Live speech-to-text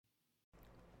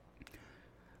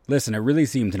Listen, it really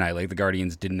seemed tonight like the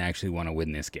Guardians didn't actually want to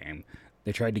win this game.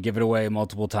 They tried to give it away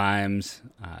multiple times.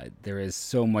 There is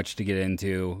so much to get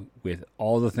into with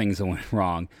all the things that went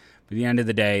wrong. But at the end of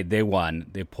the day, they won.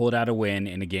 They pulled out a win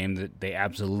in a game that they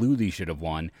absolutely should have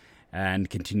won and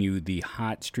continue the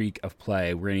hot streak of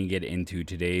play. We're going to get into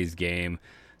today's game,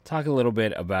 talk a little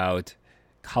bit about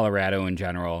Colorado in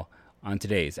general on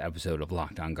today's episode of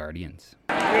Locked On Guardians.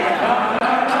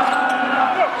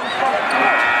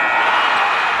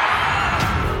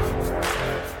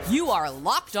 You are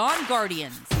Locked On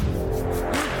Guardians,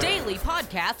 your daily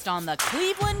podcast on the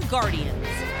Cleveland Guardians,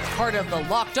 part of the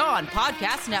Locked On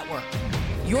Podcast Network,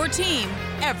 your team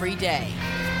every day.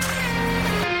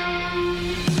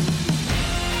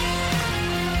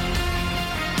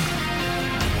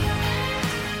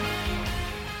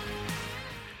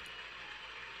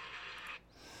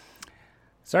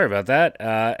 Sorry about that.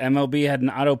 MLB had an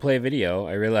autoplay video.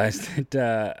 I realized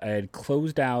that I had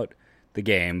closed out the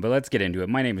game, but let's get into it.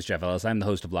 My name is Jeff Ellis. I'm the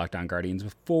host of Locked On Guardians.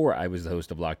 Before I was the host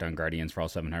of Locked On Guardians for all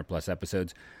 700 plus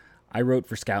episodes, I wrote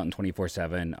for Scout and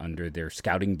 24/7 under their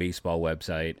Scouting Baseball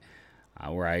website,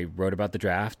 where I wrote about the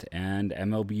draft and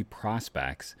MLB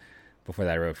prospects. Before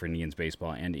that, I wrote for Indians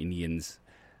Baseball and Indians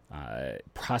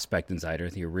Prospect Insider,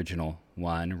 the original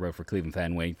one. Wrote for Cleveland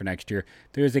Fan, waiting for next year.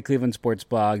 There is a Cleveland sports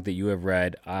blog that you have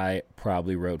read. I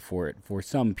probably wrote for it for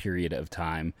some period of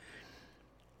time.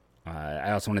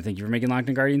 I also want to thank you for making Locked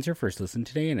On Guardians your first listen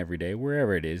today and every day,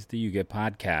 wherever it is that you get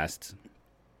podcasts.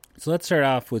 So let's start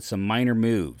off with some minor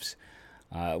moves.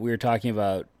 We were talking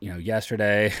about,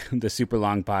 yesterday, the super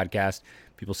long podcast.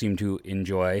 People seem to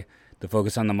enjoy the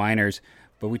focus on the minors,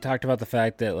 but we talked about the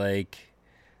fact that,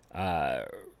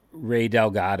 Ray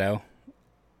Delgado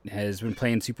has been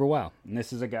playing super well. And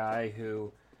this is a guy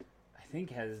who I think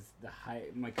has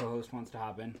my co-host wants to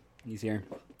hop in. He's here.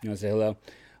 You want to say hello?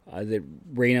 That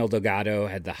Reynel Delgado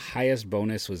had the highest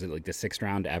bonus, was it the 6th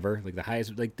round ever? The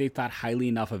highest, they thought highly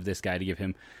enough of this guy to give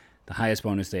him the highest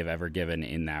bonus they've ever given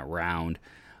in that round.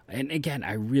 And again,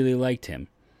 I really liked him.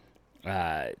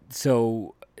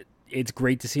 So it's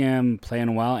great to see him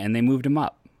playing well, and they moved him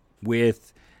up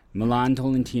with Milan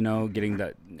Tolentino getting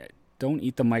don't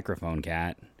eat the microphone,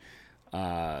 cat.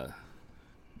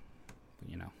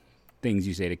 Things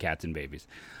you say to cats and babies.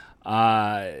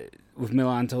 With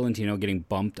Milan Tolentino getting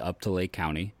bumped up to Lake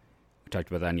County. We talked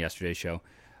about that on yesterday's show.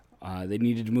 They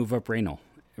needed to move up Ray.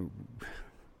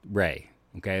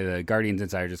 Okay, the Guardians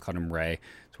Insider just called him Ray,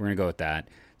 so we're going to go with that.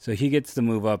 So he gets to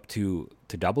move up to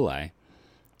Double-A.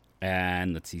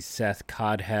 And let's see, Seth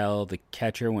Codhell, the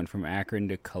catcher, went from Akron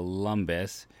to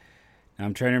Columbus. Now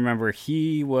I'm trying to remember,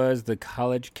 he was the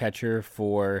college catcher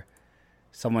for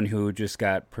someone who just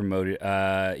got promoted.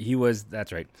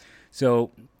 That's right.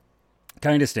 So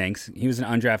kind of stinks. He was an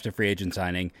undrafted free agent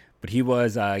signing, but he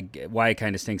was, why it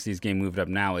kind of stinks he's getting moved up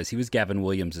now is he was Gavin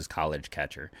Williams' college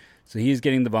catcher. So he's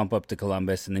getting the bump up to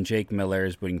Columbus, and then Jake Miller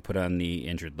is being put on the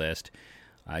injured list.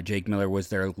 Jake Miller was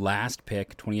their last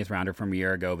pick, 20th rounder from a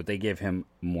year ago, but they gave him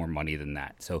more money than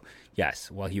that. So yes,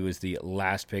 while he was the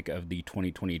last pick of the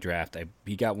 2020 draft,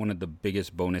 he got one of the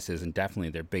biggest bonuses, and definitely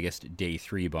their biggest day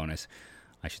 3 bonus,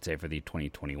 I should say, for the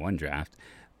 2021 draft.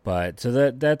 But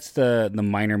so that's the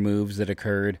minor moves that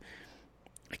occurred.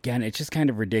 Again, it's just kind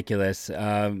of ridiculous.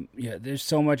 There's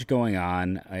so much going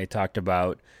on. I didn't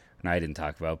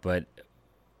talk about, but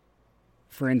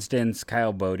for instance,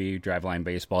 Kyle Bodie, Driveline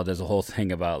Baseball, does a whole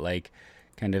thing about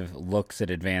kind of looks at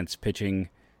advanced pitching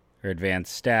or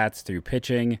advanced stats through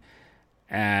pitching,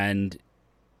 and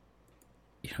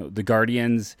the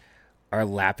Guardians are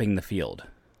lapping the field.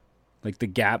 The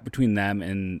gap between them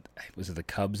and the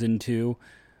Cubs in 2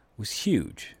 was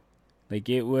huge.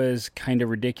 It was kind of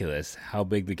ridiculous how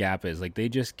big the gap is. They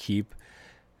just keep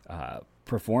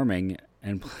performing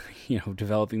and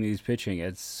developing these pitching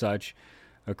at such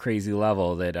a crazy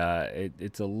level that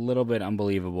it's a little bit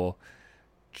unbelievable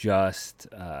just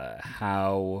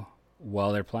how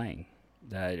well they're playing.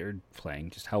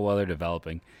 Just how well they're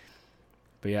developing.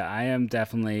 But yeah, I am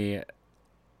definitely...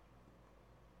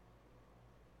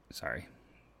 Sorry.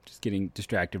 Just getting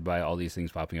distracted by all these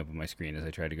things popping up on my screen as I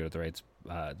try to go to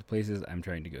the places I'm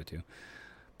trying to go to.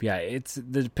 But yeah,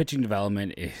 the pitching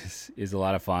development is a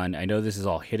lot of fun. I know this is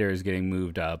all hitters getting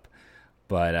moved up,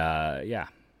 but yeah.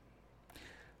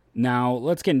 Now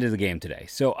let's get into the game today.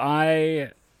 So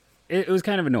it was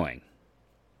kind of annoying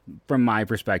from my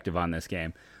perspective on this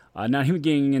game. Not even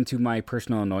getting into my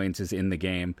personal annoyances in the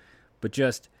game, but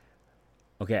just,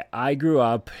 okay, I grew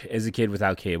up as a kid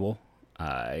without cable.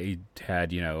 I had,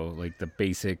 the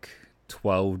basic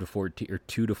 12 to 14 or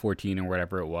 2 to 14 or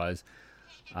whatever it was.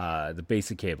 The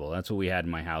basic cable. That's what we had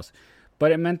in my house.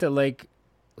 But it meant that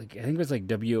like I think it was like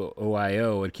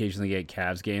WOIO would occasionally get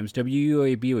Cavs games.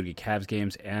 WUAB would get Cavs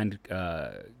games and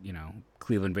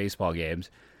Cleveland baseball games.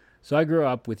 So I grew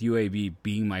up with UAB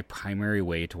being my primary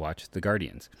way to watch the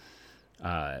Guardians.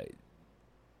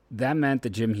 That meant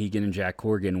that Jim Hegan and Jack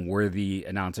Corrigan were the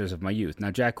announcers of my youth.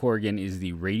 Now, Jack Corrigan is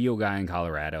the radio guy in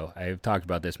Colorado. I've talked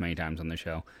about this many times on the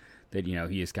show, that,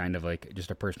 he is kind of like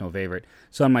just a personal favorite.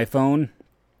 So on my phone,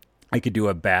 I could do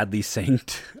a badly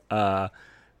synced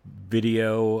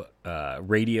video,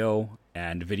 radio,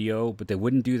 and video, but they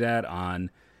wouldn't do that on...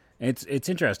 It's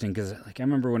interesting because I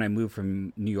remember when I moved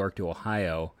from New York to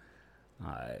Ohio,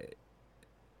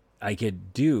 I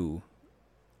could do...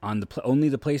 only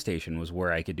the PlayStation was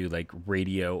where I could do like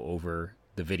radio over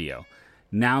the video.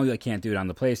 Now I can't do it on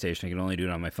the PlayStation. I can only do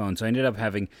it on my phone. So I ended up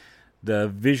having the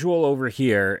visual over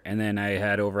here, and then I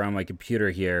had over on my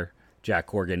computer here Jack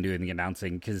Corrigan doing the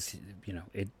announcing because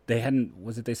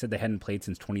they said they hadn't played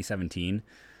since 2017.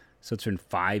 So it's been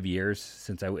 5 years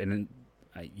since I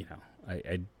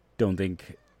don't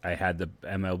think I had the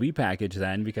MLB package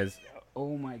then because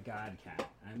oh my God, Kat,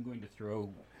 I'm going to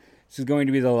throw. This is going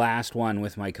to be the last one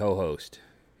with my co-host.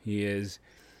 He's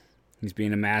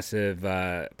being a massive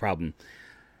problem.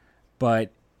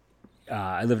 But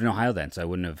I lived in Ohio then, so I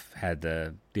wouldn't have had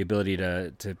the ability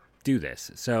to do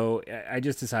this. So I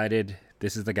just decided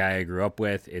this is the guy I grew up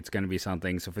with. It's going to be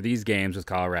something. So for these games with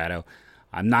Colorado,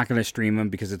 I'm not going to stream them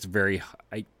because it's I'm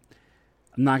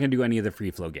not going to do any of the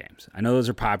free flow games. I know those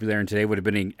are popular, and today would have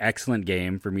been an excellent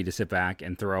game for me to sit back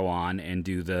and throw on and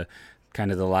do the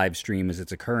kind of the live stream as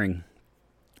it's occurring.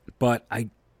 But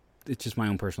it's just my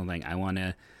own personal thing. I want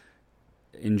to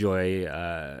enjoy,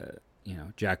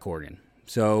 Jack Corrigan.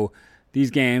 So these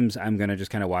games I'm going to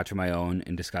just kind of watch on my own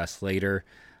and discuss later.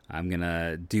 I'm going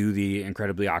to do the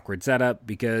incredibly awkward setup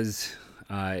because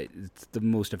it's the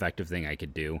most effective thing I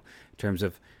could do in terms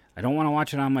of I don't want to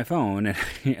watch it on my phone and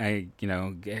I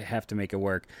have to make it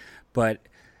work. But,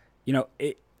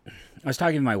 I was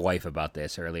talking to my wife about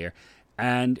this earlier.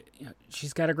 And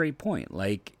she's got a great point.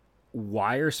 Like,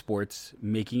 why are sports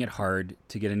making it hard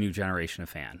to get a new generation of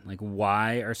fan? Like,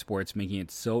 why are sports making it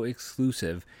so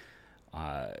exclusive?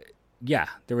 There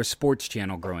was Sports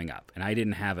Channel growing up, and I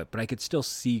didn't have it, but I could still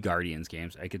see Guardians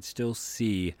games. I could still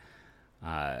see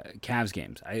Cavs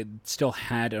games. I still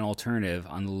had an alternative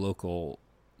on the local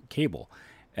cable.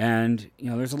 And,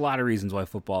 there's a lot of reasons why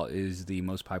football is the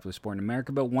most popular sport in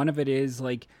America, but one of it is,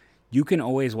 like, you can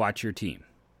always watch your team.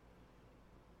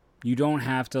 You don't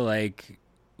have to,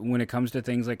 when it comes to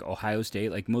things like Ohio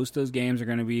State, like most of those games are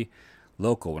going to be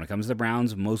local. When it comes to the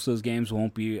Browns, most of those games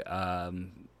won't be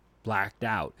blacked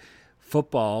out.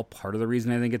 Football, part of the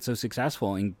reason I think it's so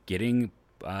successful in getting,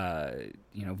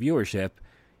 viewership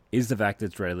is the fact that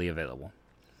it's readily available.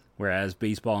 Whereas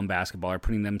baseball and basketball are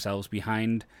putting themselves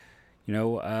behind, I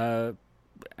don't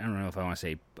know if I want to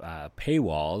say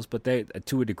paywalls, but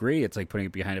to a degree, it's like putting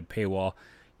it behind a paywall.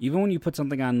 Even when you put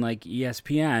something on like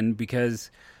ESPN,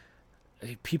 because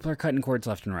people are cutting cords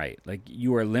left and right. Like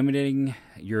you are limiting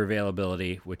your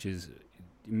availability, which is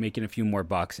making a few more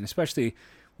bucks. And especially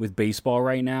with baseball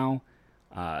right now,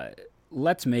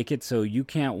 let's make it so you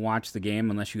can't watch the game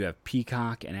unless you have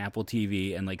Peacock and Apple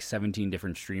TV and like 17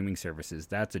 different streaming services.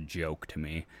 That's a joke to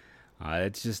me.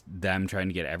 It's just them trying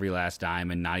to get every last dime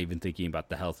and not even thinking about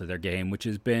the health of their game, which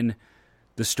has been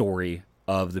the story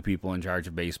of the people in charge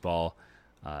of baseball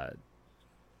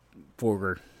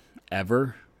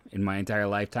forever in my entire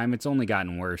lifetime. It's only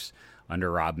gotten worse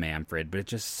under Rob Manfred, but it's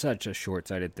just such a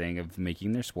short-sighted thing of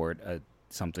making their sport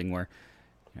something where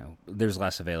there's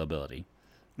less availability.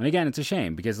 And again, it's a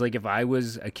shame because like if I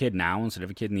was a kid now instead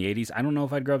of a kid in the 80s, I don't know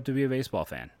if I'd grow up to be a baseball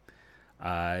fan.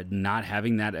 Not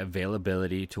having that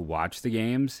availability to watch the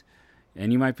games,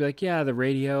 and you might be like, yeah, the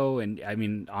radio, and I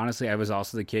mean, honestly, I was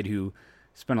also the kid who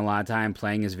spent a lot of time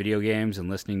playing his video games and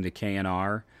listening to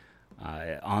KNR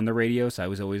on the radio, so I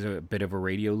was always a bit of a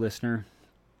radio listener.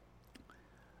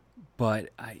 But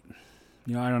I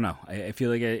don't know. I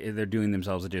feel like they're doing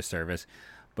themselves a disservice.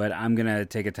 But I'm gonna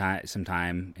take some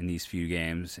time in these few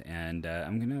games, and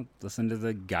I'm gonna listen to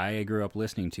the guy I grew up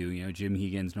listening to. Jim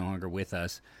Hegan's no longer with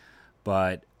us,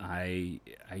 but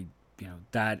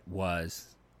that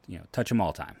was touch 'em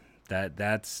all time.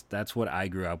 That's what I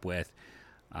grew up with.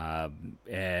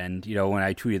 And when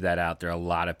I tweeted that out, there are a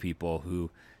lot of people who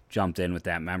jumped in with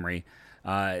that memory.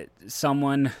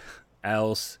 Someone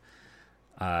else,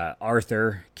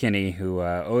 Arthur Kinney, who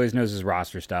always knows his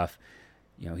roster stuff,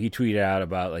 he tweeted out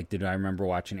about did I remember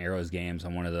watching Arrows games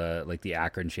on one of the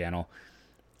Akron channel?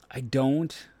 I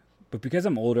don't, but because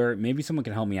I'm older, maybe someone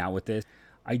can help me out with this.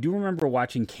 I do remember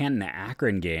watching Canton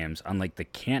Akron games on like the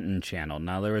Canton channel.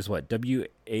 Now there was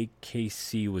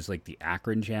WAKC was like the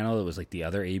Akron channel. It was like the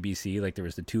other ABC. Like there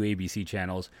was the two ABC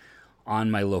channels on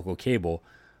my local cable.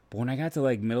 But when I got to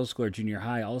like middle school or junior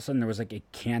high, all of a sudden there was like a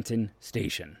Canton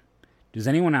station. Does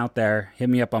anyone out there hit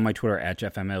me up on my Twitter at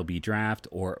JeffMLBDraft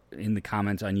or in the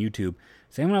comments on YouTube?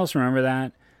 Does anyone else remember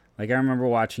that? Like I remember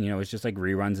watching, it was just like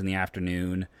reruns in the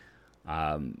afternoon.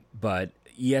 But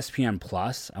ESPN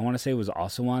Plus, I want to say, was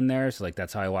also on there. So like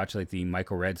that's how I watched like the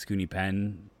Michael Red Scooney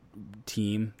Penn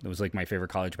team. It was like my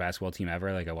favorite college basketball team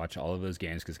ever. Like I watched all of those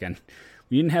games because again,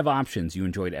 we didn't have options. You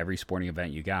enjoyed every sporting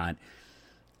event you got.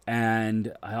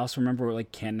 And I also remember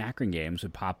like Canton Akron games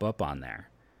would pop up on there.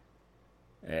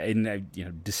 And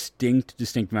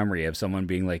distinct memory of someone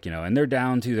being like, and they're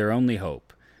down to their only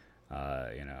hope.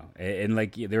 And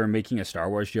like they were making a Star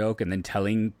Wars joke and then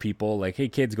telling people like, hey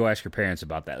kids, go ask your parents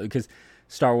about that, because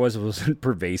Star Wars wasn't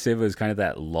pervasive. It was kind of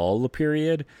that lull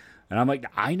period. And I'm like,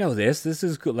 I know this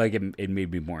is cool. Like it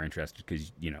made me more interested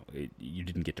because, you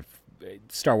didn't get to,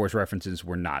 Star Wars references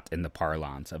were not in the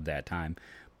parlance of that time.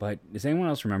 But does anyone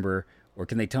else remember, or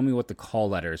can they tell me what the call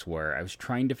letters were? I was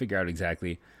trying to figure out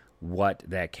exactly what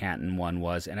that Canton one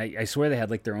was. And I swear they had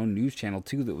like their own news channel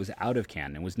too that was out of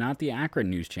Canton. It was not the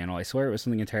Akron news channel. I swear it was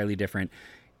something entirely different.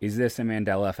 Is this a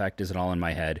Mandela effect? Is it all in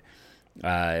my head?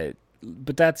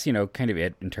 But that's, kind of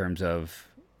it in terms of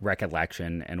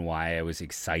recollection and why I was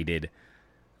excited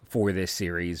for this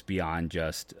series beyond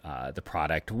just the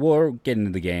product. We'll get into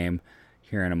the game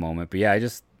here in a moment. But yeah, I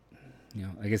just,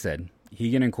 like I said,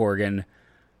 Hegan and Corrigan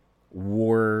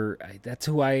that's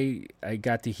who I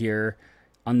got to hear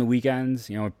on the weekends,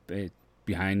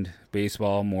 behind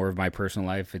baseball, more of my personal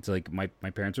life. It's like my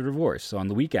parents are divorced. So on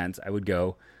the weekends, I would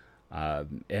go.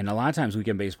 And a lot of times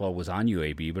weekend baseball was on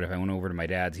UAB. But if I went over to my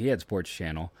dad's, he had Sports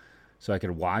Channel. So I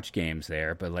could watch games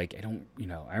there. But like, I don't,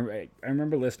 I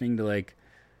remember listening to like,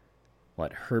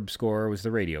 Herb Score was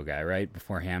the radio guy, right?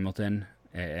 Before Hamilton.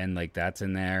 And like, that's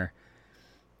in there.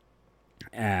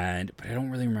 But I don't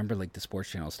really remember like the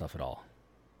Sports Channel stuff at all.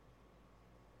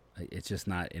 It's just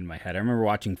not in my head. I remember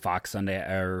watching Fox Sunday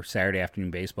or Saturday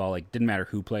afternoon baseball. Like, didn't matter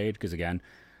who played because, again,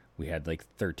 we had like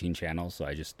 13 channels, so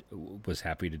I just was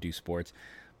happy to do sports.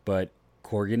 But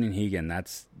Corrigan and Hegan,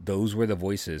 those were the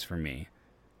voices for me,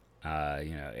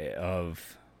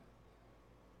 of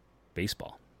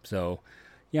baseball. So,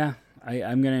 yeah,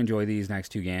 I'm going to enjoy these next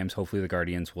two games. Hopefully the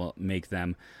Guardians will make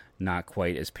them not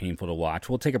quite as painful to watch.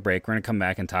 We'll take a break. We're going to come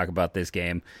back and talk about this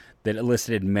game that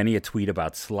elicited many a tweet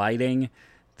about sliding,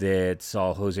 that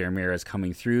saw Jose Ramirez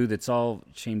coming through, that saw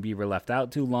Shane Bieber left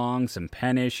out too long, some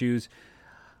pen issues.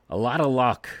 A lot of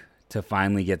luck to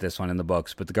finally get this one in the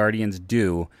books, but the Guardians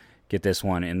do get this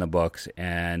one in the books,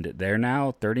 and they're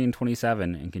now 30-27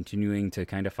 and continuing to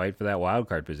kind of fight for that wild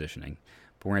card positioning.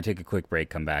 But we're going to take a quick break,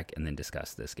 come back, and then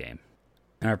discuss this game.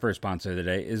 And our first sponsor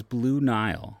today is Blue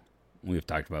Nile. We've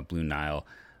talked about Blue Nile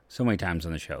so many times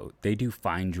on the show. They do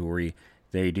fine jewelry.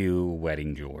 They do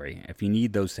wedding jewelry. If you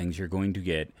need those things, you're going to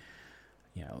get,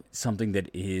 something that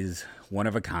is one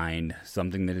of a kind,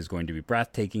 something that is going to be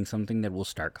breathtaking, something that will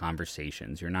start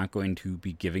conversations. You're not going to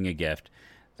be giving a gift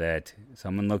that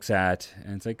someone looks at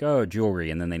and it's like, oh, jewelry,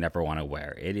 and then they never want to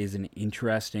wear. It is an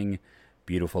interesting,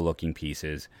 beautiful looking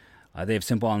pieces. They have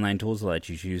simple online tools that let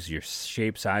you choose your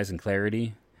shape, size, and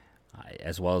clarity,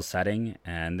 as well as setting,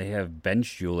 and they have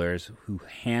bench jewelers who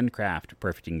handcraft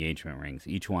perfect engagement rings.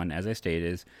 Each one, as I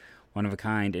stated, is one of a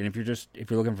kind. And if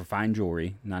you're looking for fine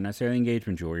jewelry, not necessarily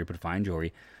engagement jewelry, but fine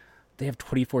jewelry, they have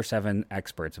 24/7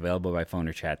 experts available by phone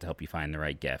or chat to help you find the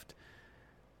right gift.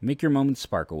 Make your moments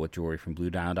sparkle with jewelry from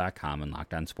BlueDial.com, and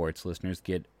Locked On Sports listeners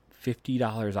get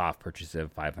 $50 off purchases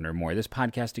of $500 or more. This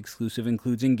podcast exclusive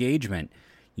includes engagement.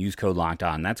 Use code Locked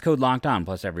On. That's code Locked On.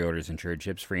 Plus, every order is insured,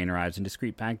 ships free, and arrives in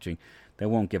discreet packaging that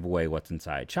won't give away what's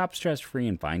inside. Shop stress-free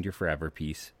and find your forever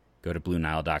piece. Go to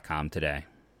BlueNile.com today.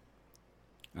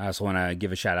 I also want to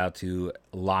give a shout-out to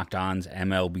Locked On's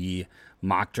MLB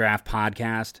Mock Draft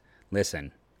podcast.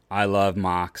 Listen, I love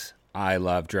mocks. I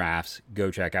love drafts.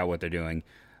 Go check out what they're doing.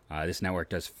 This network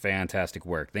does fantastic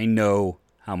work. They know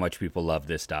how much people love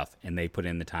this stuff, and they put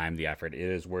in the time, the effort. It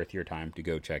is worth your time to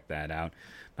go check that out.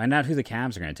 Find out who the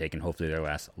Cavs are going to take, and hopefully their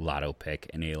last lotto pick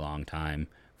in a long time,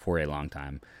 for a long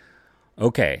time.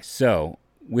 Okay, so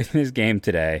with this game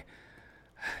today,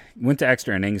 went to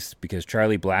extra innings because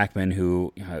Charlie Blackmon,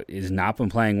 who has not been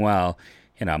playing well,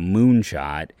 hit a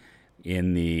moonshot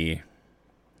in the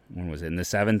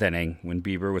seventh inning when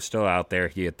Bieber was still out there.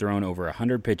 He had thrown over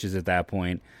 100 pitches at that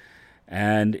point.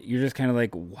 And you're just kind of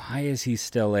like, why is he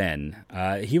still in?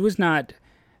 He was not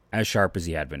as sharp as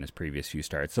he had been his previous few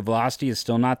starts. The velocity is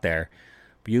still not there,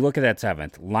 But you look at that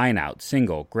 7th, line out,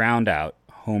 single, ground out,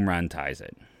 home run ties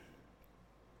it.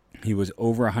 He was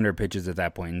over 100 pitches at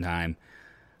that point in time.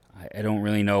 I don't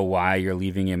really know why you're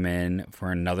leaving him in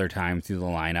for another time through the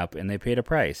lineup, and they paid a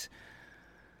price.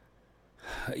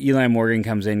 Eli Morgan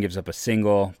comes in, gives up a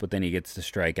single, but then he gets the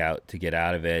strikeout to get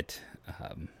out of it.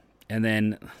 And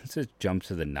then let's just jump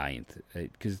to the 9th,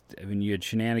 because you had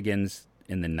shenanigans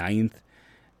in the 9th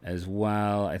as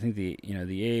well. I think the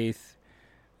 8th,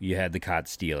 you had the caught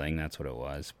stealing. That's what it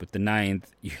was. But the 9th,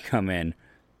 you come in,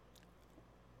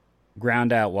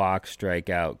 ground out, walk,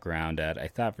 strikeout, ground out. I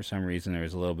thought for some reason there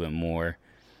was a little bit more.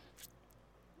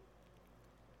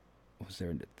 Was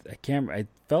there? I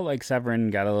felt like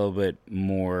Severin got a little bit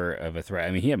more of a threat.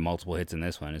 I mean, he had multiple hits in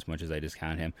this one, as much as I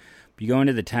discount him. But you go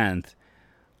into the 10th,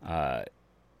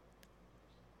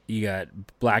 you got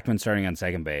Blackmon starting on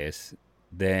second base.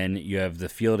 Then you have the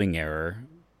fielding error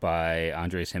by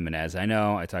Andres Jimenez. I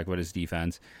know I talked about his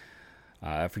defense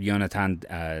for Jonathan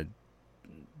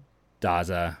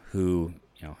Daza, who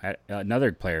had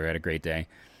another player who had a great day.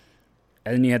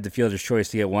 And then you had the fielder's choice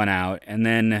to get one out. And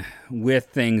then with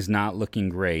things not looking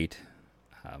great,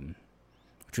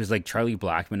 which was like Charlie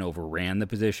Blackmon overran the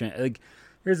position. Like,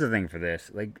 here's the thing for this.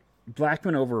 Like,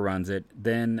 Blackmon overruns it.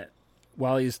 Then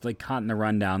while he's like caught in the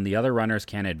rundown, the other runners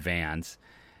can't advance.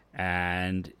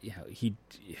 And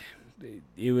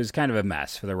it was kind of a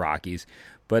mess for the Rockies.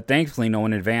 But thankfully no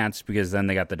one advanced, because then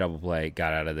they got the double play,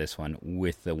 got out of this one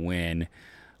with the win.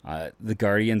 The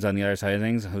Guardians on the other side of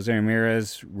things, Jose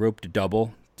Ramirez roped a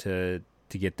double to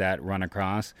get that run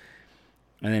across.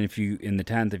 And then in the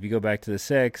 10th, if you go back to the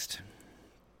 6th,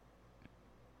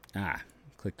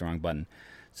 clicked the wrong button.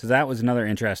 So that was another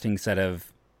interesting set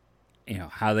of,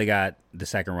 how they got the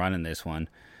second run in this one.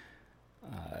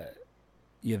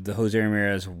 You have the Jose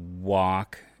Ramirez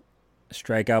walk,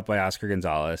 strikeout by Oscar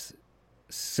Gonzalez,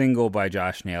 single by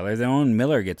Josh Naylor. Then Owen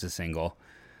Miller gets a single.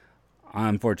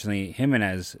 Unfortunately,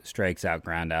 Jimenez strikes out,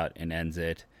 ground out, and ends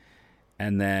it.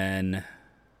 And then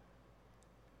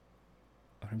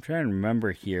what I'm trying to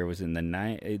remember here was in the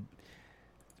 9th.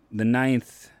 The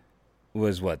 9th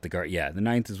was what? The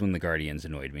 9th is when the Guardians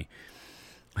annoyed me.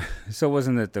 So it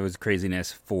wasn't that there was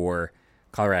craziness for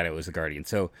Colorado, it was the Guardians.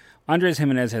 So Andres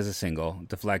Jimenez has a single,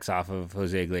 deflects off of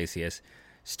Jose Iglesias.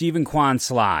 Steven Kwan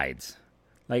slides.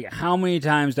 Like, how many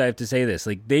times do I have to say this?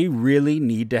 Like, they really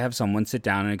need to have someone sit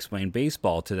down and explain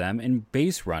baseball to them and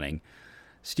base running.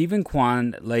 Steven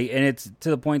Kwan, and it's to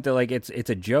the point that, it's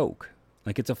a joke.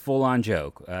 Like, it's a full-on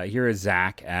joke. Here is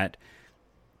Zach at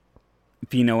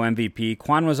Pheno MVP.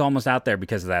 Kwan was almost out there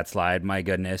because of that slide. My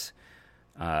goodness.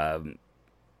 And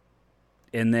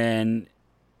then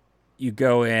you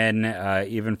go in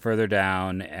even further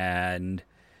down, and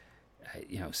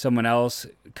someone else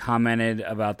commented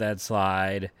about that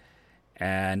slide,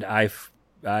 and I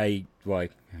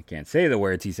can't say the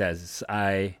words he says.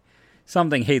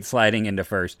 Something hate sliding into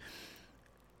first.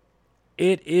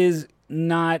 It is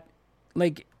not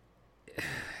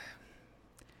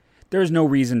there's no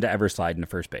reason to ever slide into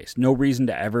first base. No reason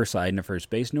to ever slide into first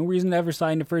base. No reason to ever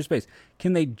slide into first base.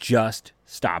 Can they just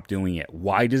stop doing it?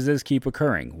 Why does this keep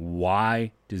occurring?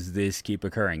 Why does this keep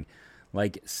occurring?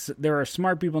 There are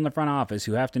smart people in the front office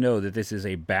who have to know that this is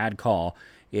a bad call.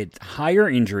 It's higher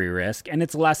injury risk, and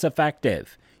it's less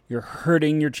effective. You're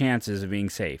hurting your chances of being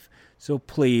safe. So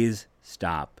please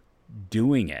stop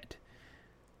doing it.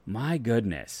 My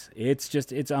goodness.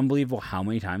 It's unbelievable how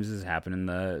many times this has happened in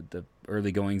the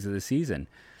early goings of the season.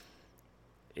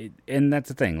 And that's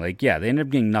the thing. They ended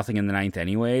up getting nothing in the 9th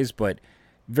anyways, but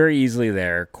very easily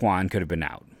there, Kwan could have been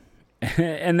out.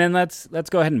 And then let's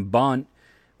go ahead and bunt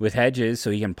with Hedges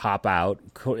so he can pop out.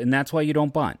 And that's why you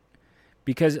don't bunt.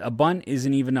 Because a bunt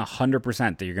isn't even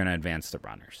 100% that you're going to advance the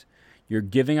runners. You're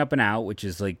giving up an out, which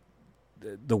is the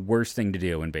worst thing to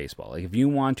do in baseball. If you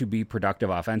want to be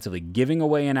productive offensively, giving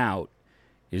away an out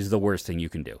is the worst thing you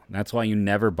can do. That's why you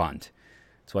never bunt.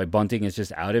 That's why bunting is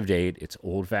just out of date. It's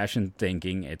old-fashioned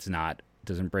thinking. It's not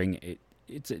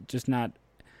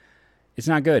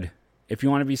good. If you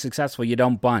want to be successful, you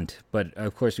don't bunt. But,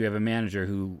 of course, we have a manager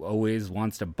who always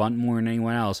wants to bunt more than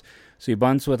anyone else. So he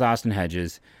bunts with Austin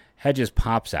Hedges. Hedges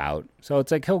pops out. So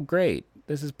it's oh, great.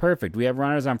 This is perfect. We have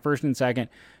runners on first and second.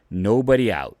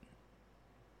 Nobody out.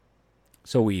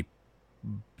 So we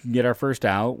get our first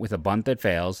out with a bunt that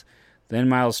fails. Then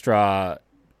Miles Straw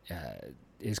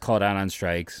is called out on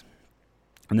strikes.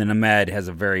 And then Ahmed has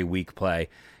a very weak play.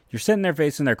 You're sitting there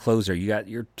facing their closer. You got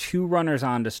your 2 runners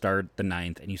on to start the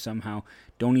 9th, and you somehow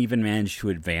don't even manage to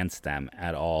advance them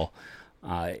at all.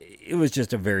 It was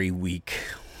just a very weak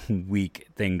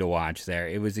thing to watch there.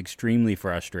 It was extremely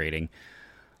frustrating.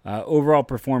 Overall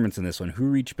performance in this one, who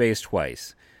reached base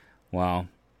twice? Well,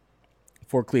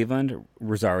 for Cleveland,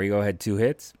 Rosario had 2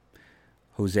 hits.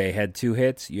 Jose had 2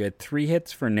 hits. You had 3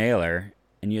 hits for Naylor,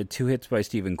 and you had 2 hits by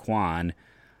Stephen Kwan.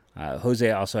 Jose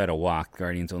also had a walk.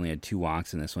 Guardians only had 2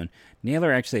 walks in this one.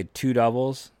 Naylor actually had 2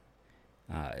 doubles.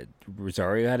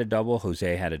 Rosario had a double.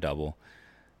 Jose had a double.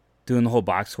 Doing the whole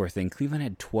box score thing, Cleveland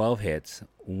had 12 hits,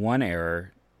 1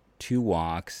 error, 2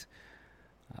 walks.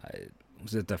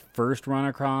 Was it the first run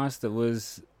across that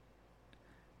was,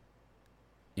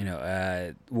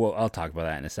 well, I'll talk about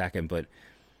that in a second, but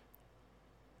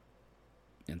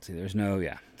let's see,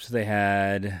 So they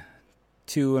had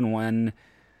 2 and 1,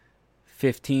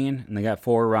 15, and they got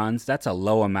 4 runs. That's a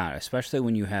low amount, especially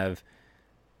when you have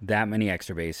that many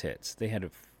extra base hits. They had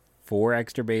 4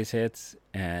 extra base hits,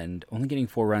 and only getting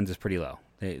 4 runs is pretty low.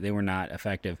 They were not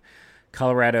effective.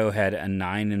 Colorado had a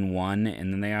 9 and 1,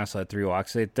 and then they also had 3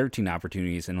 walks. They had 13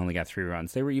 opportunities and only got 3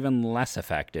 runs. They were even less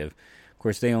effective. Of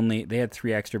course, they had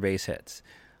 3 extra base hits,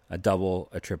 a double,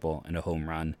 a triple, and a home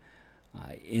run.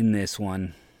 In this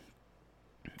one,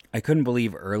 I couldn't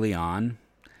believe early on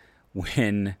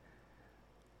when,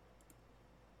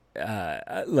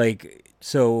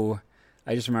 so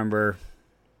I just remember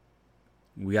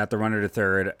we got the runner to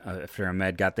third after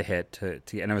Ahmed got the hit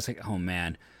and I was like, oh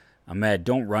man, Ahmed,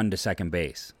 don't run to second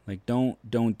base. Like, don't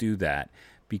do that,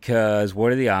 because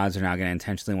what are the odds they're not going to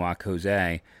intentionally walk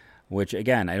Jose? Which,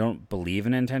 again, I don't believe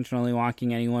in intentionally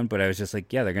walking anyone, but I was just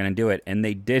like, yeah, they're going to do it. And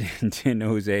they didn't, and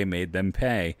Jose made them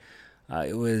pay.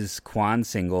 It was Kwan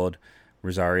singled.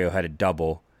 Rosario had a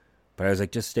double. But I was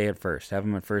like, just stay at first. Have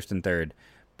him at first and third.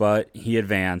 But he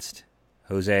advanced.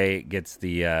 Jose gets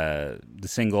the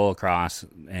single across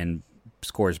and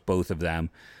scores both of them.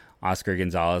 Oscar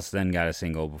Gonzalez then got a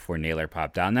single before Naylor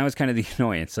popped out. And that was kind of the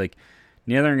annoyance. Like,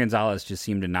 Naylor and Gonzalez just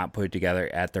seemed to not put it together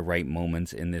at the right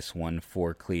moments in this one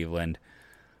for Cleveland.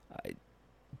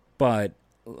 But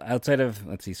outside of,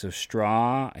 so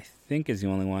Straw, I think, is the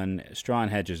only one. Straw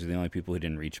and Hedges are the only people who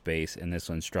didn't reach base. And this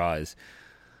one, Straw is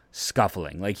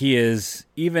scuffling. Like, he is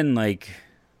even, like,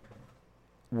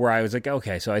 where I was like,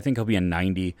 okay, so I think he'll be a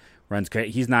 90 runs.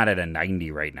 He's not at a 90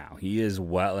 right now. He is,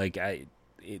 well, like,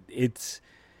 it's...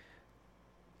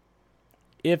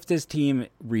 If this team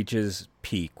reaches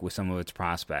peak with some of its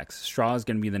prospects, Straw is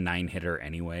going to be the 9-hitter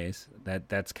anyways.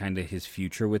 That's kind of his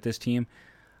future with this team.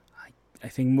 I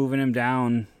think moving him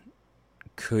down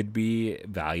could be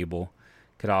valuable.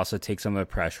 Could also take some of the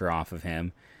pressure off of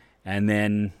him. And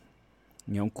then,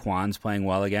 Kwan's playing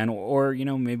well again. Or,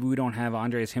 maybe we don't have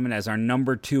Andres Gimenez, our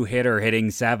number 2 hitter, hitting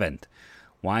 7th.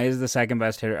 Why is the second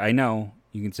best hitter? I know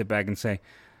you can sit back and say,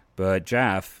 but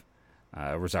Jeff,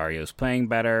 Rosario's playing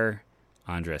better.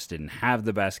 Andres didn't have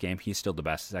the best game. He's still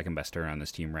the second best hitter on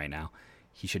this team right now.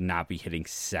 He should not be hitting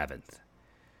 7th.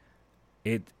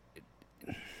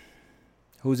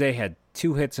 Jose had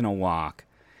 2 hits and a walk,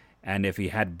 and if he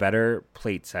had better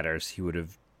plate setters, he would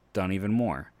have done even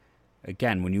more.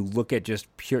 Again, when you look at just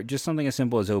something as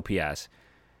simple as OPS,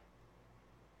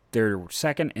 their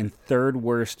second and third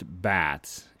worst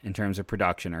bats in terms of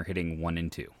production are hitting 1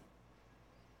 and 2.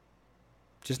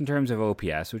 Just in terms of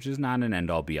OPS, which is not an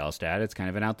end-all be-all stat. It's kind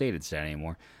of an outdated stat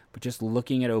anymore. But just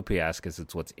looking at OPS, because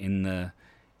it's what's in the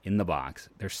box,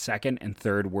 their second and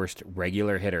third worst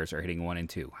regular hitters are hitting 1 and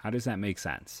 2. How does that make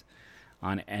sense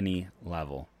on any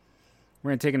level? We're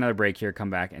going to take another break here,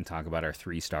 come back, and talk about our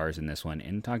 3 stars in this one,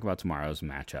 and talk about tomorrow's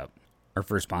matchup. Our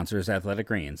first sponsor is Athletic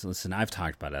Greens. Listen, I've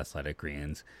talked about Athletic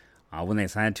Greens. When they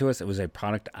assigned it to us, it was a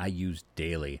product I used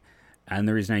daily. And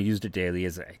the reason I used it daily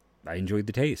is I enjoyed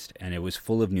the taste, and it was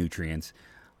full of nutrients.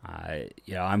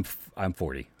 I'm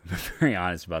 40. I'm very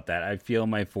honest about that. I feel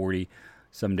my 40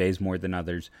 some days more than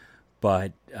others,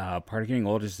 but part of getting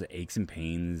older is the aches and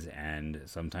pains and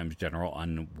sometimes general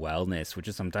unwellness, which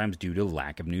is sometimes due to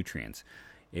lack of nutrients.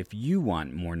 If you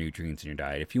want more nutrients in your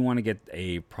diet, if you want to get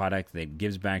a product that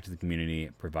gives back to the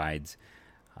community, provides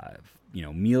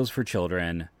meals for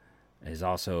children, has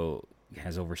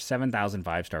over 7,000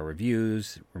 5-star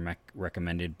reviews,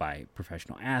 recommended by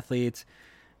professional athletes,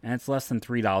 and it's less than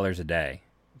 $3 a day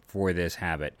for this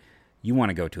habit. You want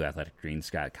to go to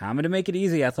athleticgreens.com, and to make it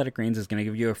easy, Athletic Greens is going to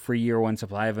give you a free year 1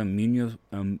 supply of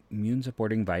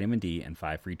immune-supporting vitamin D and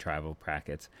 5 free travel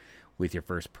packets with your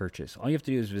first purchase. All you have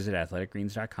to do is visit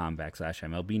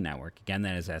athleticgreens.com/MLB Network. Again,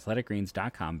 that is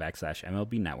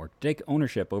athleticgreens.com/MLB Network. Take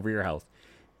ownership over your health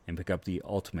and pick up the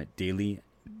ultimate daily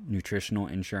nutritional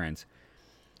insurance.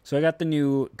 So I got the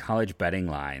new college betting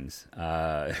lines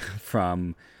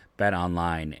from Bet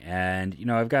Online, and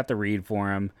I've got the read for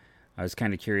them. I was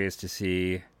kind of curious to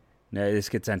see. This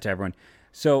gets sent to everyone.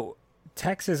 So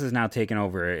Texas has now taken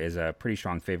over as a pretty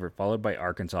strong favorite, followed by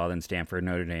Arkansas, then Stanford,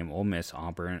 Notre Dame, Ole Miss,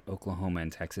 Auburn, Oklahoma,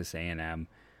 and Texas A&M.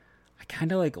 I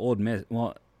kind of like Ole Miss.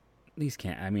 Well, these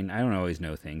can't. I mean, I don't always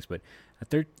know things, but at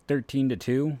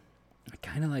 13-2, I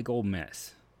kind of like Ole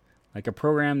Miss. Like a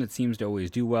program that seems to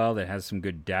always do well, that has some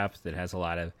good depth, that has a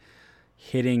lot of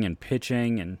hitting and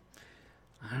pitching, and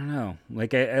I don't know.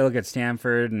 Like I look at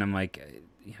Stanford, and I'm like,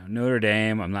 Notre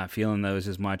Dame, I'm not feeling those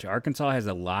as much. Arkansas has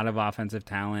a lot of offensive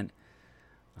talent.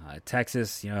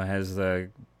 Texas, has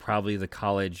probably the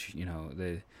college,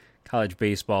 the college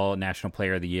baseball national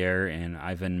player of the year, and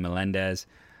Ivan Melendez.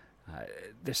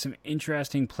 There's some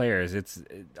interesting players.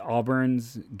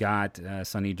 Auburn's got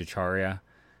Sonny DeCharia,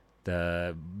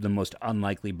 the most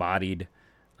unlikely bodied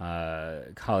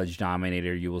college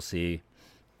dominator you will see.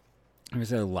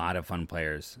 There's a lot of fun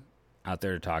players out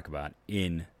there to talk about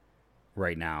in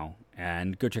right now.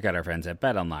 And go check out our friends at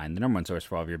BetOnline, the number one source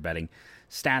for all of your betting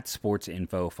stats, sports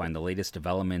info. Find the latest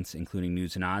developments, including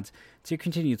news and odds. It's your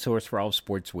continued source for all of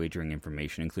sports wagering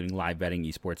information, including live betting,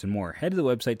 esports, and more. Head to the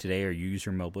website today or use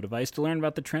your mobile device to learn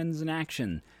about the trends in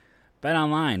action.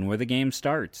 BetOnline, where the game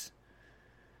starts.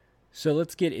 So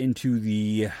let's get into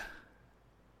the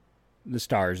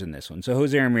stars in this one. So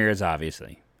Jose Ramirez,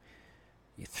 obviously.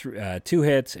 2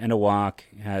 hits and a walk,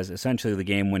 has essentially the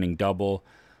game-winning double.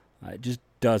 Just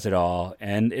does it all.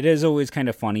 And it is always kind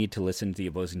of funny to listen to the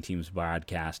opposing team's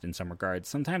broadcast in some regards.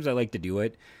 Sometimes I like to do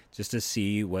it just to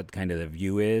see what kind of the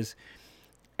view is.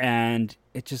 And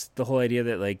it's just the whole idea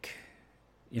that,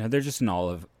 they're just in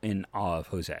awe of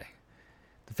Jose.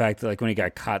 The fact that, when he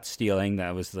got caught stealing,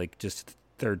 that was, just the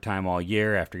third time all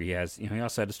year after he has, he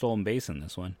also had a stolen base in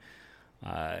this one.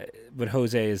 But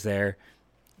Jose is there.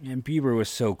 And Bieber was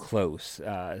so close.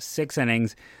 6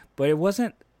 innings, but it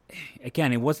wasn't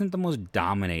the most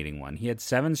dominating one. He had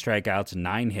 7 strikeouts,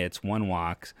 9 hits, 1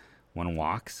 walk,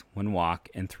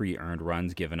 and 3 earned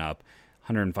runs given up,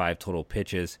 105 total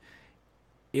pitches.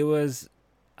 It was,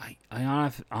 I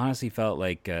honestly felt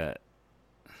like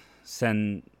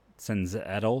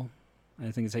Senzettel, I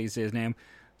think is how you say his name.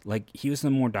 Like, he was the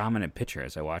more dominant pitcher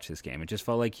as I watched this game. It just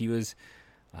felt like he was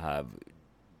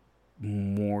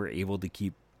more able to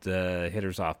keep the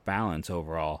hitters off balance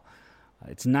overall.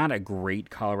 It's not a great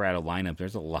Colorado lineup.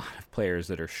 There's a lot of players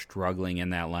that are struggling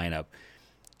in that lineup.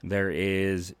 There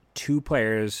is 2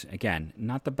 players, again,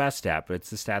 not the best stat, but it's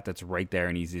the stat that's right there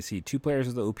and easy to see. 2 players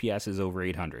with the OPS is over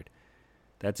 800.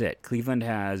 That's it. Cleveland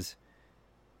has,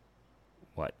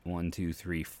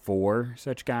 4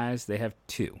 such guys? They have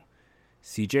 2.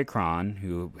 CJ Cron,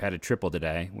 who had a triple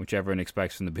today, which everyone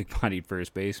expects from the big-bodied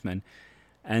first baseman,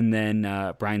 and then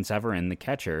Brian Severin, the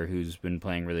catcher, who's been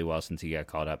playing really well since he got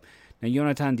called up. Now,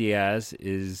 Jonathan Diaz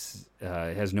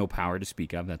has no power to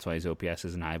speak of. That's why his OPS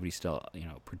isn't high, but he's still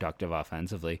productive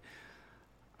offensively.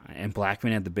 And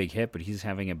Blackman had the big hit, but he's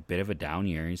having a bit of a down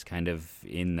year. He's kind of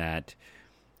in that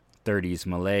 30s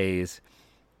malaise.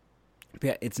 But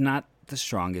yeah, it's not the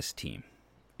strongest team.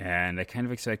 And I kind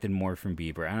of expected more from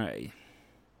Bieber.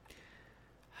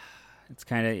 It's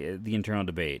kind of the internal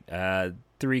debate.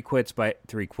 3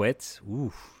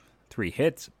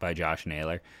 hits by Josh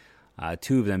Naylor.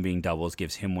 2 of them being doubles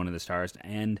gives him one of the stars.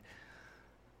 And,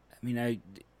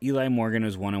 Eli Morgan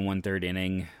was 1 1/3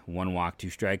 inning, 1 walk, 2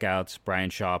 strikeouts. Brian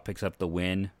Shaw picks up the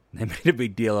win. They made a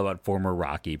big deal about former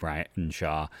Rocky Brian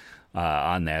Shaw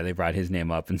on there. They brought his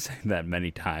name up and said that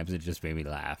many times. It just made me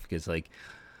laugh because,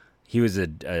 he was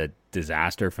a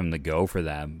disaster from the go for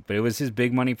them. But it was his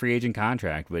big money free agent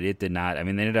contract, but it did not. They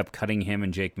ended up cutting him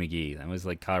and Jake McGee. That was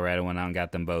Colorado went out and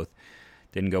got them both.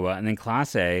 Didn't go well. And then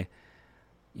Clase,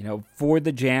 for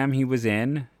the jam he was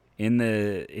in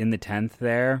the 10th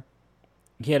there,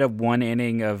 he had a 1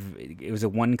 inning it was a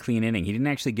 1 clean inning. He didn't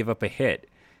actually give up a hit.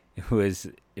 It was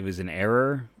an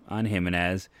error on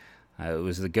Jimenez. It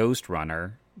was the ghost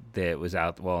runner that was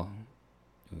out. Well,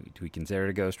 do we consider it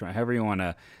a ghost runner? However you want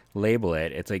to label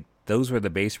it. It's those were the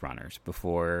base runners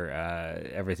before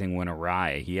everything went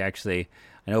awry. He actually,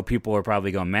 I know people are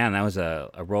probably going, man, that was a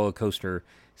roller coaster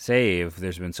save.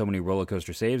 There's been so many roller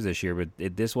coaster saves this year,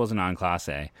 but this wasn't on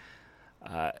Clase.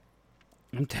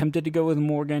 I'm tempted to go with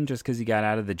Morgan just because he got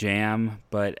out of the jam,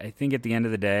 but I think at the end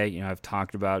of the day, I've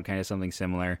talked about kind of something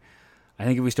similar. I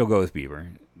think if we still go with Bieber,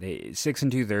 6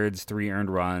 2/3, 3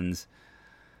 earned runs.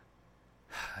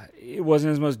 It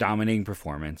wasn't his most dominating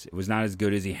performance. It was not as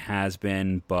good as he has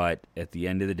been, but at the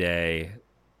end of the day,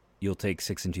 you'll take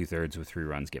 6 2/3 with 3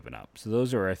 runs given up. So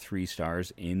those are our 3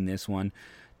 stars in this one.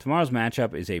 Tomorrow's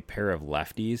matchup is a pair of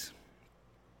lefties.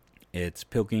 It's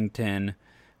Pilkington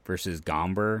versus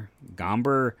Gomber.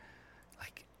 Gomber,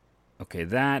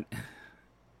 that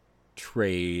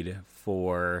trade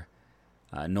for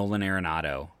Nolan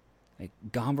Arenado. Like,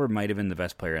 Gomber might have been the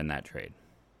best player in that trade.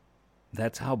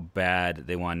 That's how bad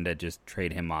they wanted to just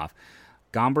trade him off.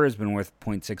 Gomber has been worth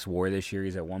 0.6 WAR this year.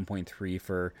 He's at 1.3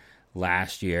 for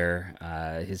last year.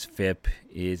 His FIP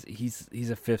is he's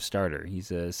a fifth starter.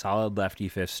 He's a solid lefty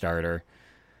fifth starter.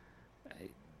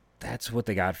 That's what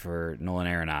they got for Nolan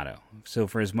Arenado. So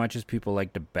for as much as people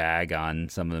like to bag on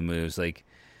some of the moves, like,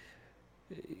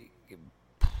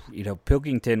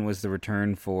 Pilkington was the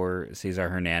return for Cesar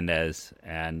Hernandez,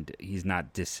 and he's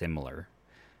not dissimilar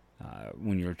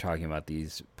when you're talking about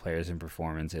these players and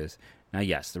performances. Now,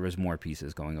 yes, there was more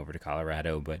pieces going over to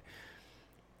Colorado, but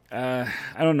I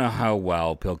don't know how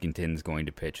well Pilkington's going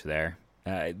to pitch there.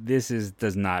 This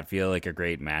does not feel like a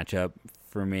great matchup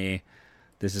for me.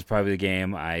 This is probably the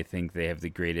game I think they have the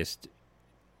greatest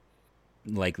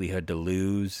likelihood to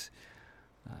lose.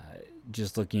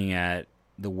 Just looking at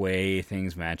the way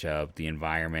things match up, the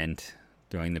environment,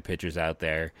 throwing the pitchers out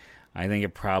there, I think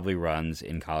it probably runs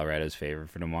in Colorado's favor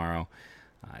for tomorrow.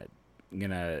 I'm going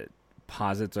to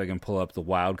pause it so I can pull up the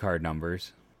wild card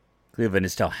numbers. Cleveland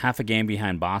is still half a game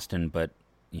behind Boston, but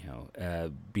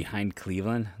behind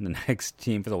Cleveland, the next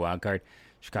team for the wild card,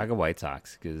 Chicago White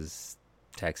Sox, because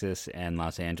Texas and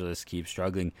Los Angeles keep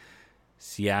struggling.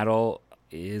 Seattle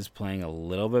is playing a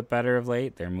little bit better of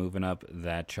late. They're moving up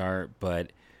that chart,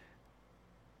 but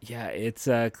yeah, it's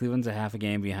Cleveland's a half a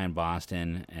game behind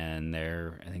Boston, and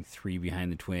they're, I think, 3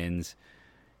 behind the Twins.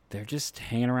 They're just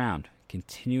hanging around,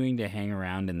 continuing to hang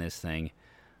around in this thing.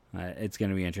 It's going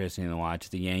to be interesting to watch.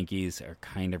 The Yankees are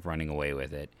kind of running away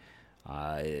with it.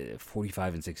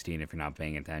 45-16 if you're not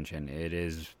paying attention.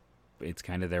 It's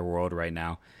kind of their world right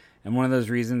now. And one of those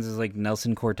reasons is like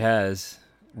Nelson Cortez,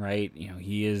 right?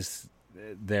 He is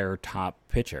their top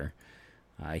pitcher.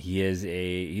 He's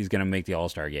going to make the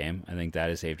All-Star game. I think that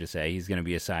is safe to say. He's going to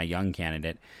be a Cy Young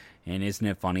candidate. And isn't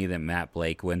it funny that Matt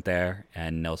Blake went there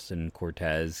and Nelson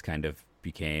Cortez kind of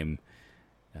became,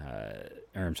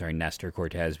 Nestor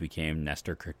Cortez became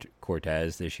Nestor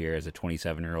Cortez this year as a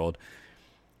 27-year-old.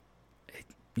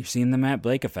 You're seeing the Matt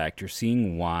Blake effect. You're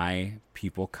seeing why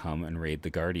people come and raid the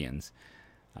Guardians.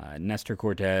 Nestor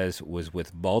Cortez was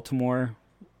with Baltimore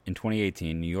in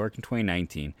 2018, New York in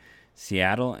 2019,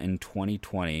 Seattle in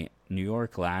 2020, New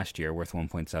York last year worth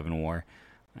 1.7 WAR,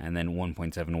 and then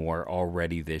 1.7 WAR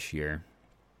already this year.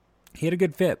 He had a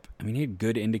good FIP. I mean, he had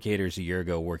good indicators a year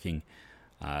ago working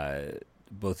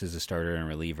both as a starter and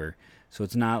reliever. So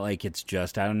it's not like it's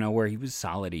just out of nowhere. He was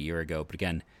solid a year ago. But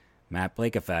again, Matt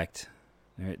Blake effect.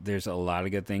 There's a lot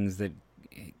of good things that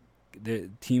the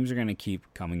teams are going to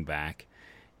keep coming back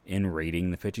in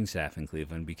rating the pitching staff in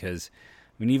Cleveland because,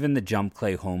 I mean, even the jump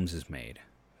Clay Holmes has made,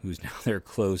 who's now their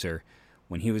closer,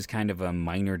 when he was kind of a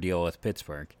minor deal with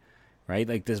Pittsburgh, right?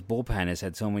 Like, this bullpen has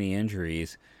had so many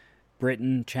injuries.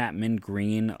 Britton, Chapman,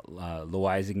 Green,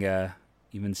 Loizinga,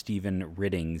 even Steven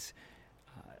Riddings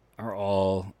are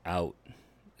all out.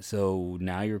 So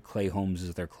now your Clay Holmes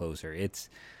is their closer. It's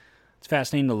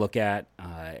fascinating to look at.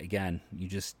 Again, you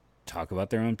just talk about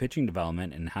their own pitching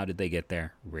development and how did they get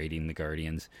there, rating the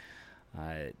Guardians.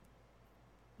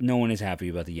 No one is happy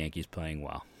about the Yankees playing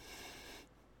well.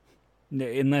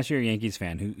 Unless you're a Yankees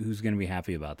fan, who's going to be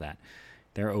happy about that?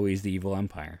 They're always the evil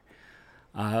empire.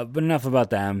 But enough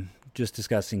about them. Just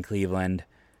discussing Cleveland.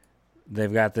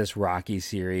 They've got this Rocky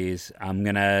series. I'm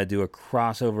going to do a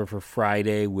crossover for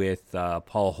Friday with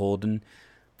Paul Holden,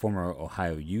 former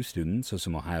Ohio U student, so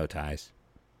some Ohio ties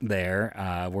there.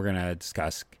 We're going to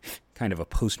discuss kind of a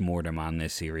post-mortem on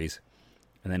this series.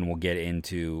 And then we'll get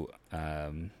into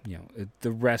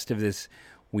the rest of this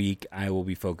week. I will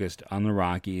be focused on the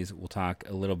Rockies. We'll talk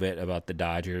a little bit about the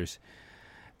Dodgers.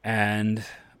 And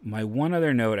my one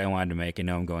other note I wanted to make, I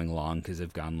know I'm going long because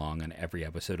I've gone long on every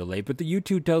episode of late, but the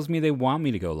YouTube tells me they want me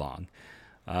to go long.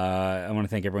 I want to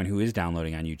thank everyone who is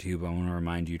downloading on YouTube. I want to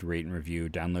remind you to rate and review,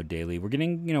 download daily. We're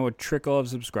getting, a trickle of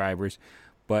subscribers,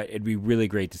 but it'd be really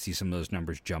great to see some of those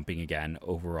numbers jumping again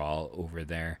overall over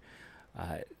there.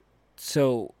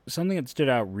 So something that stood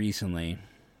out recently,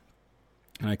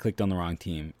 and I clicked on the wrong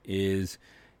team, is,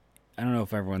 I don't know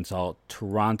if everyone saw,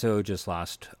 Toronto just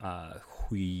lost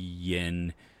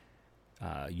Yoon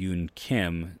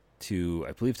Kim to,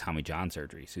 I believe, Tommy John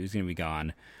surgery. So he's going to be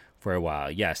gone for a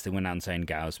while. Yes, they went out and signed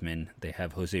Gausman. They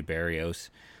have Jose Barrios.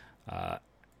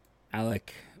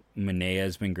 Alec Manaea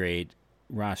has been great.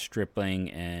 Ross Stripling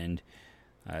and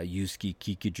Yusuke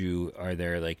Kikuju are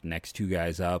their next two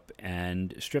guys up.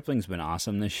 And Stripling's been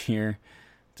awesome this year.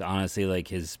 It's honestly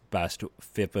his best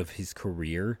FIP of his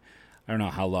career. I don't know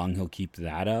how long he'll keep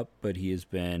that up, but he has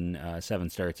been 7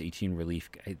 starts, 18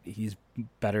 relief. He's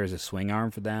better as a swing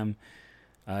arm for them.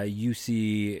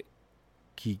 UC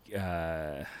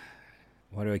why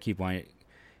do I keep wanting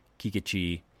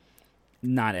Kikuchi?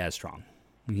 Not as strong.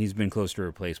 He's been close to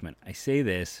replacement. I say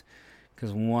this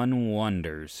because one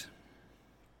wonders,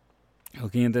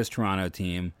 looking at this Toronto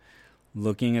team,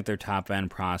 looking at their top-end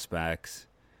prospects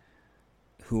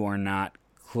who are not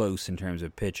close in terms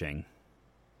of pitching,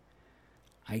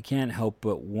 I can't help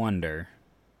but wonder,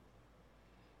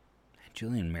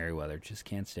 Julian Merriweather just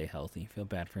can't stay healthy. Feel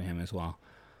bad for him as well.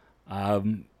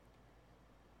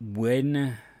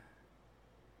 When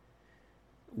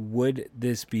would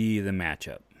this be the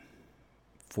matchup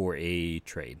for a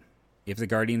trade? If the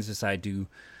Guardians decide to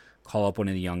call up one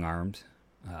of the young arms,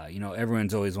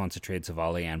 everyone's always wants to trade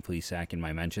Savali and Plesac in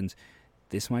my mentions.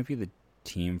 This might be the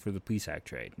team for the Plesac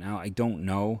trade. Now, I don't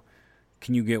know.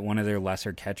 Can you get one of their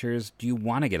lesser catchers? Do you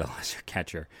want to get a lesser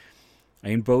catcher? I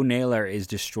mean, Bo Naylor is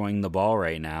destroying the ball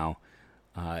right now.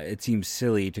 It seems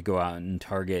silly to go out and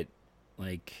target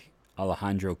like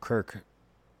Alejandro Kirk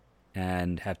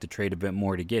and have to trade a bit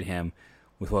more to get him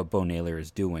with what Bo Naylor is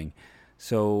doing.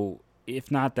 So if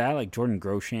not that, like Jordan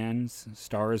Grosjean's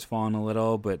star has fallen a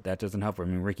little, but that doesn't help. I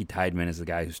mean, Ricky Tideman is the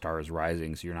guy whose star is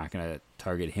rising, so you're not going to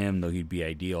target him, though he'd be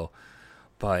ideal.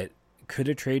 But could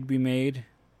a trade be made?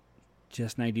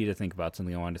 Just an idea to think about,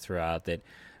 something I wanted to throw out, that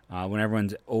when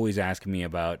everyone's always asking me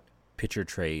about pitcher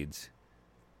trades,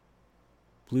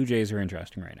 Blue Jays are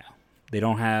interesting right now. They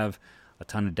don't have a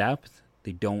ton of depth.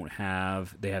 They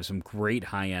have some great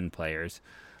high-end players,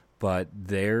 but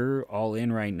they're all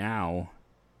in right now.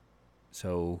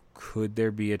 So could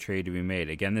there be a trade to be made?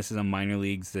 Again, this is a minor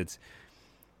leagues that's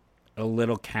a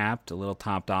little capped, a little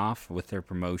topped off with their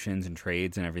promotions and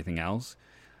trades and everything else.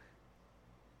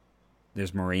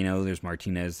 There's Moreno, there's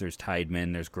Martinez, there's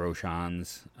Tideman, there's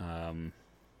Groshans. Who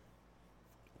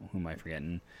am I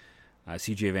forgetting?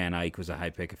 CJ Van Eyck was a high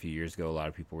pick a few years ago. A lot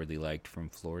of people really liked from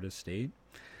Florida State.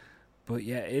 But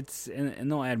yeah,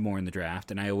 and they'll add more in the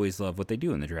draft, and I always love what they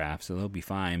do in the draft, so they'll be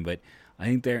fine. But I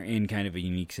think they're in kind of a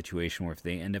unique situation where if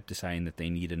they end up deciding that they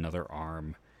need another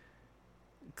arm,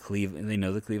 they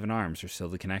know the Cleveland Arms. There's still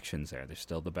the connections there. There's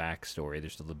still the backstory.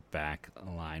 There's still the back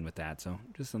line with that. So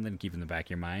just something to keep in the back of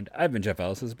your mind. I've been Jeff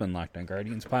Ellis. This has been Locked On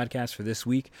Guardians podcast for this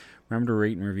week. Remember to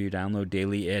rate and review, download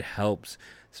daily. It helps.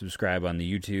 Subscribe on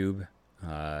the YouTube.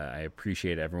 I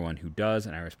appreciate everyone who does,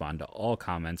 and I respond to all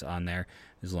comments on there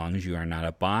as long as you are not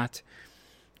a bot.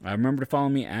 Remember to follow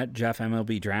me at Jeff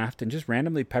MLB Draft and just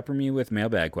randomly pepper me with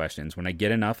mailbag questions. When I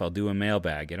get enough, I'll do a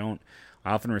mailbag. I don't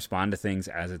often respond to things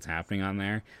as it's happening on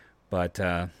there, but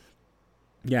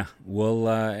yeah, we'll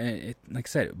like I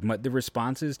said, the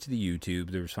responses to the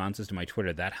YouTube, the responses to my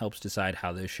Twitter, that helps decide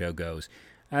how this show goes,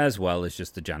 as well as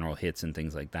just the general hits and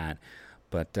things like that.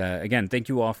 But again, thank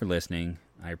you all for listening.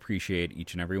 I appreciate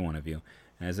each and every one of you.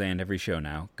 And as I end every show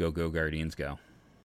now, go Guardians, go.